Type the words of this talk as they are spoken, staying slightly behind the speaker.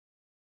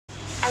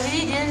I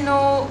really didn't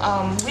know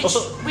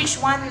which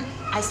one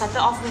I started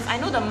off with. I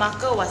know the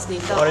marker was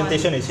later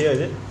orientation is here, is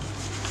it?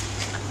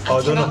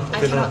 I don't know.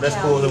 Okay, no, Let's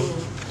go.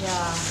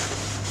 Yeah.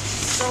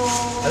 So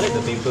I like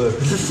the paper.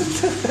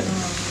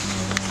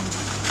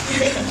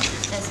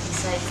 that's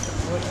besides the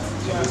point.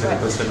 Yeah, but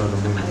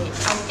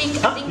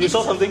I think you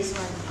saw something?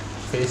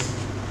 Face.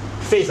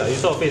 Face, you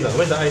saw a face.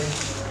 Where's the eyes?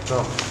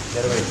 No, the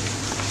other way.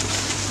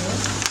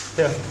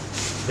 Here,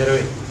 the other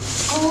way.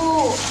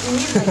 Oh, you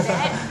mean like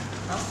that?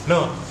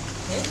 No.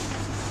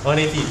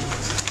 180.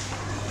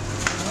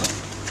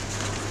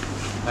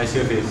 I see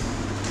your face.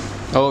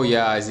 Oh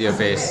yeah, I see your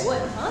face.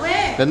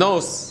 Where? The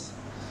nose.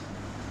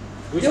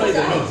 Which one is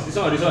the nose? This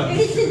one or this one?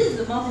 This is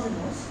the mouth, is the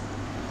nose.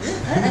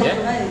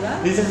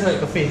 Yeah. This is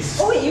like a face.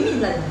 Oh wait, you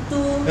mean like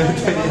two?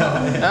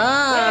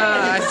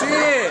 Ah, I see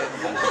it.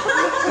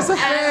 It's a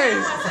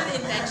face. It wasn't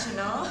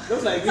intentional.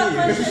 Looks like me.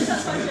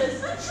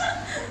 Subconscious.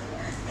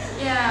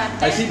 Yeah.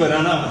 I see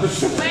banana.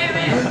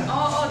 Where?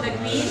 Oh, the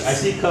green. I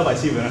see curve, I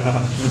see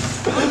banana.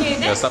 Okay,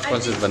 then The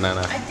subconscious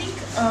banana. I think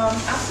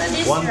after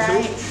this, 1, 2,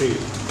 right?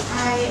 3.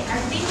 I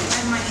think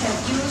I might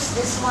have used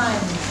this one.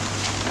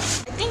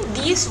 I think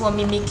these were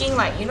mimicking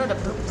like the bloop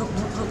bloop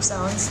bloop bloop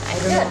sounds. I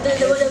don't know.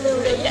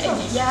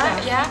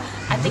 Yeah.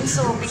 I think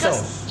so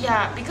because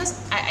because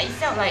I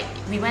felt like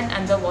we went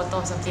underwater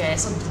or something like that.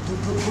 So bloop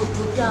bloop bloop bloop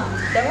bloop. Yeah,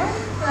 that one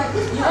like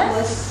this part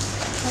was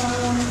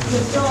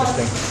the doors.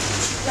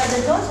 Like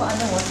the doors were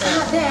underwater.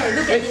 There,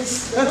 look at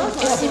this. The doors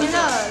were It's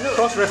similar. Look.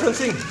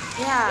 Cross-referencing.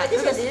 Yeah, this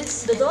look at was,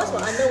 this. the doors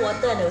were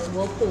underwater and there was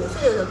whirlpool, so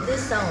there was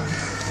this sound.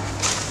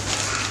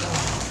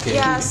 Okay.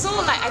 Yeah, so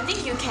like I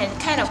think you can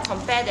kind of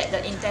compare that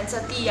the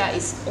intensity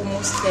is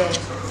almost there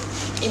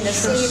in the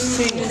same There was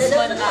movement a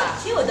lot lah.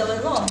 of chill, there was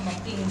a lot of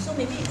knocking, so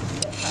maybe it could be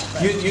that part.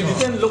 But You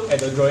didn't look at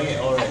the drawing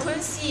at all, I right?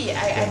 couldn't see.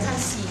 I can't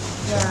see.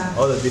 Yeah.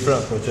 All the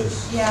different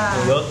approaches. Yeah.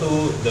 And you're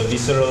two, the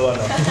visceral one.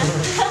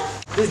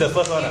 This is the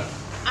first one.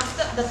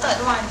 After the third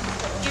one,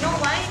 you know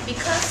why?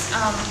 Because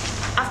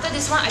after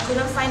this one I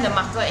couldn't find the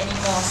marker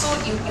anymore. So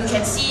you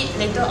can see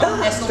later on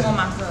there's no more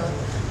marker.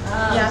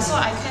 Yeah, so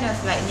I kind of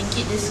like link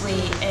it this way,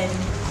 and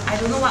I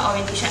don't know what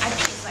orientation. I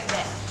think it's like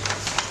that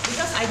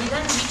because I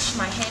didn't reach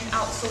my hand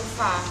out so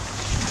far.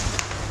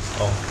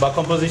 Oh, but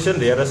composition,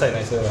 the other side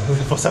nicer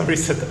for some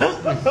reason.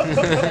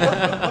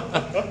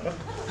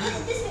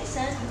 this makes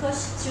sense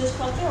because she was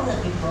plotting on the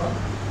paper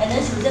and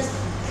then she was just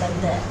like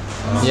that.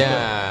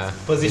 Yeah.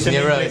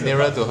 Positioning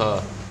Nearer to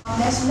her.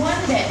 There's one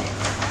that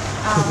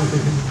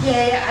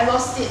I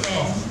lost it,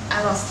 man. I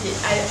lost it.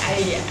 I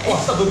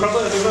Stop to crumble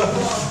the paper.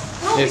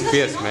 No, It's because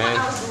fierce, you know man.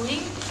 what I was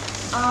doing?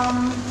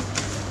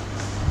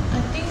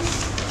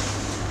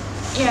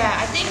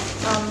 I think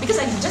because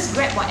I just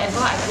grabbed whatever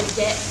I could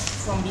get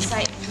from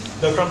beside me.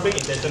 The crumpling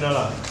intentional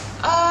lah.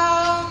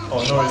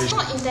 It was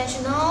not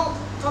intentional,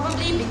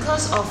 probably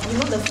because of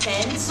the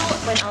fan. So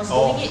when I was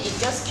doing it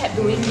just kept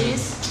doing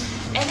this,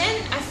 and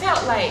then I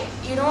felt like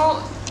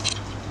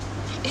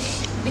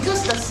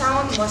because the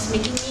sound was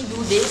making me do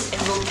this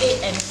and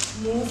rotate and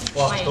move.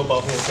 Wow, so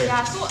powerful. Okay.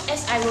 Yeah, so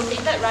as I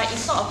rotated, right, it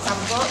sort of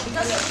crumbled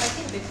because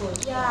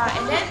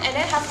and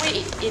then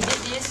halfway it did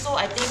this. So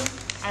I think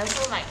I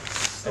also like.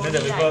 And then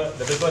the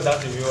paper dance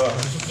with you.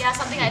 Yeah,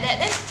 something like that.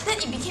 Then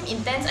it became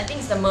intense. I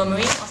think it's the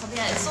murmuring or something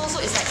like that. So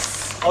it's like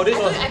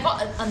I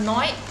got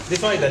annoyed.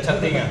 This one is the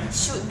chanting.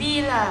 Should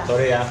be lah.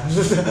 Sorry Yeah.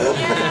 So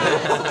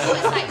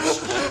it's like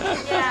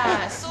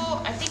So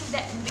I think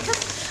that because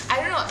I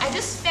don't know, I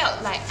just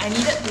felt like I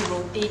needed to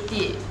rotate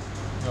it.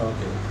 Oh,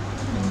 okay.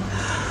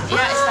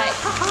 Yeah, it's like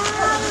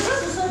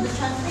This is also the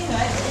chanting,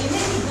 right? It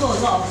made me do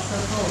a lot of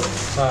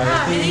circles.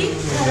 really?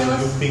 The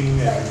looping.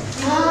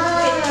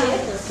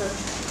 The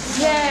circle.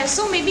 Yeah,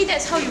 so maybe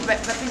that's how you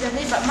represent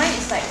it, but mine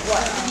is like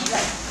what? Really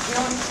like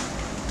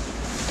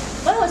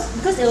Mine was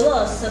because there were a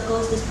lot of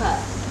circles this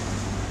part.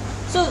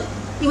 So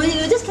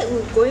it just kept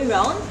going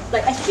round,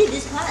 like especially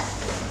this part.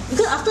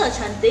 Because after the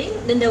chanting,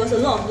 then there was a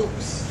lot of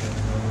loops.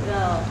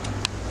 Yeah.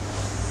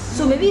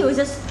 So maybe it was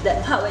just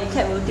that part where it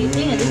kept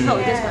rotating and this part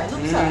was just my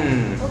loops.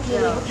 Okay.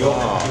 You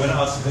wanna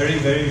ask very,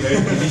 very, very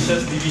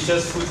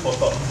delicious food for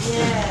thought.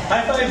 Yeah.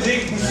 High five,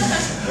 Zeek!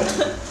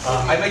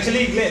 I'm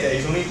actually glad that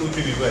it's only 2-3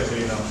 people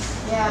actually now.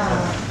 Yeah.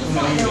 If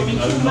not, there will be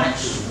too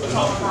much to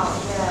talk about.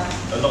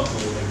 Yeah. A lot to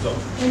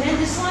absorb. And then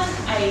this one,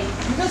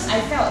 because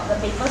I felt the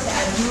papers that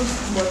I used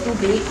were too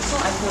big, so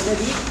I folded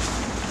it.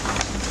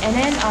 And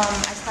then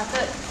I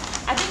started.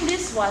 I think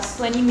this was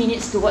 20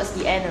 minutes towards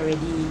the end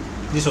already.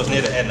 This was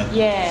near the end.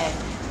 Yeah.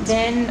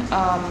 Then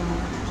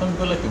Some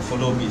people like to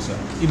follow beats.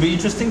 It'd be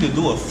interesting to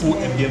do a full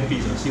ambient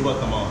beat. See what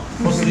come out.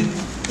 First,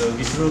 the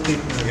visceral thing,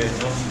 but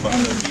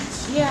the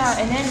beats. yeah,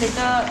 and then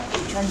later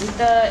it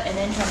transited, and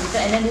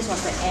then this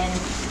was the end.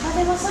 But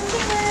there was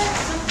something there,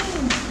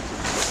 something.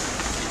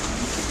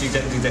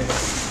 Exact.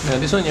 Yeah,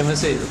 this one you haven't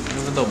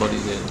talked about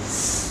it yet.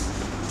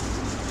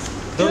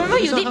 Remember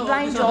This you one, did how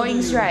blind do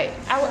drawings, you- right?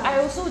 I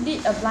also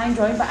did a blind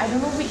drawing, but I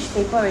don't know which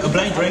paper already. A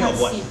blind because I drawing can't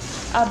of what? see.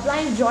 A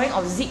blind drawing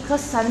of Zeek,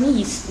 because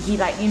suddenly he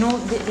like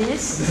did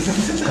this.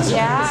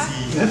 Yeah.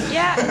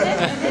 Yeah, and then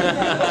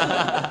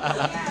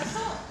yeah,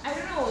 so I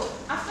don't know.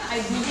 I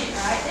did it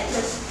right, then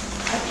there's,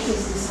 I think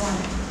it's this one.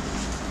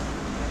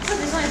 So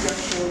this one is your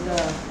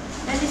shoulder.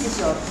 Then this is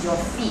your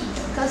feet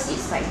because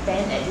it's like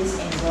bent at this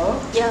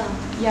angle. Yeah.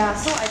 Yeah,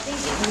 so I think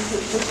you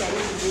should look at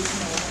it in this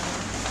manner.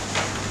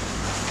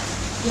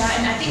 Yeah,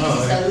 and I think this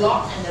is the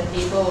lock and the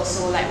table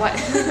also, like what?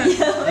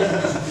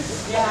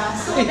 Yeah,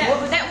 so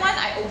that one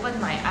I opened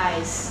my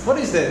eyes. What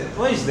is that?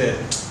 What is that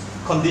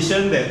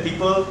condition that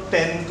people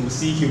tend to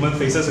see human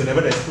faces whenever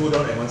there's two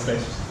dots and one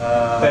slash?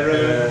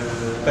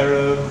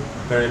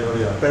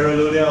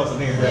 Parallelia or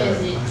something like that. Where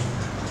is it?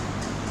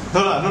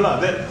 No lah.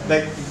 That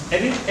like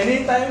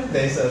anytime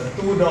there's a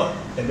two dot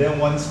and then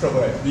one stroke,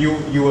 right? You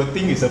will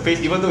think it's a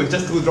face, even though it's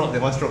just two dots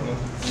and one stroke. No?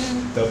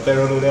 The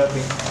parallelia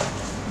thing.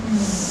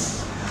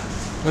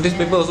 Well, these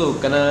people also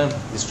kena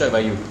destroyed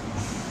by you.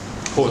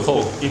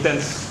 Oh,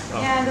 intense.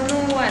 Yeah, I don't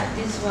know what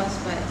this was,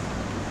 but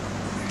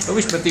So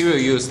which material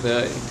you use?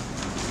 I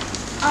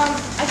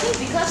think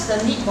because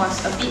the knit was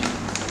a bit,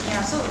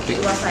 so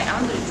it was like I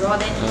wanted to draw,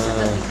 then it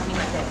started becoming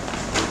like that.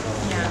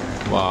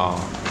 Yeah,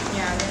 Wow.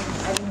 yeah, then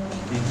I don't know.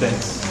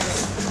 Intense.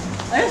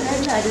 I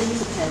don't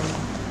use a pen.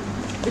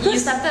 You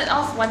started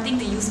off wanting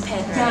to use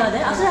pen, right? Yeah,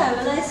 then after I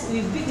realized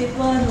with big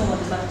paper, no,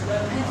 the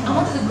marker. I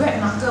wanted to grab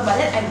marker, but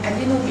then I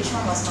didn't know which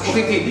one was marker.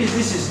 Okay.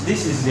 This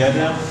is the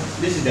other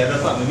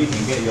part. Maybe you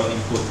can get your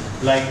input.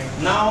 Like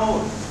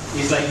now,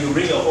 it's like you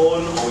bring your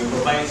own or you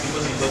provide simple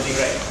thing,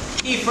 right?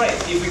 If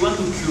we want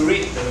to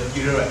curate the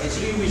material, right?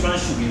 Actually, which one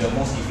should be the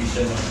most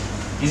efficient one?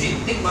 Is it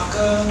thick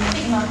marker?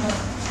 Thick marker.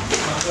 Thick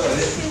marker.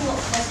 Is it?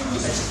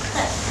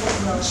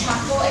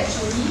 Charcoal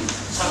actually.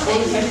 So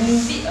then you can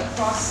move it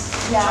across.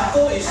 Yeah.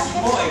 Charcoal is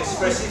more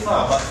expressive,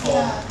 but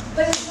for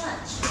But it's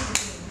much.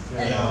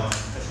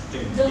 The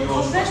it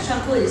was compressed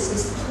charcoal is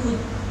too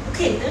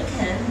okay, that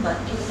can, but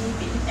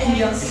and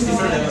your it's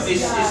different level.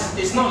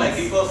 It's not like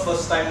people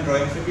first time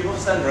drawing. People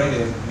first time drawing,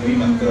 they maybe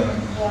marker.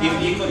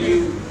 If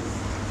you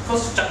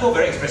because charcoal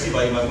very expressive,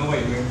 but you must know what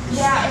you're doing.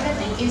 Yeah, and the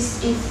thing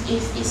is, if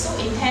it's so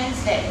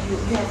intense that you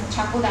have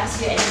charcoal dust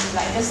here and you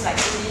like just like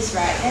do this,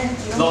 right? Then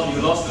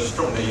You lost the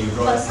stroke that you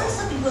draw. But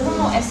some people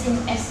no, as in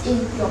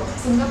your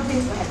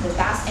fingerprints will have the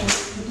dust and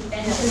you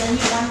intentionally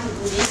want to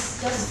do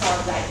this just for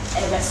like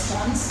a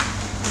response.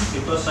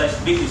 Paper size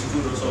big is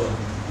good also.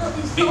 No,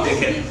 it's Big always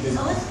they can. big. It's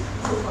always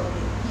good for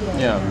big.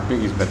 Yeah,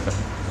 big is better.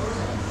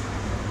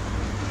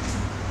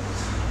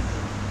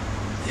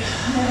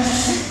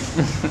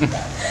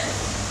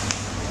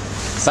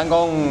 Sang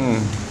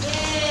Gong.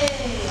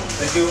 Yay!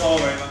 Thank you all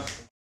very much.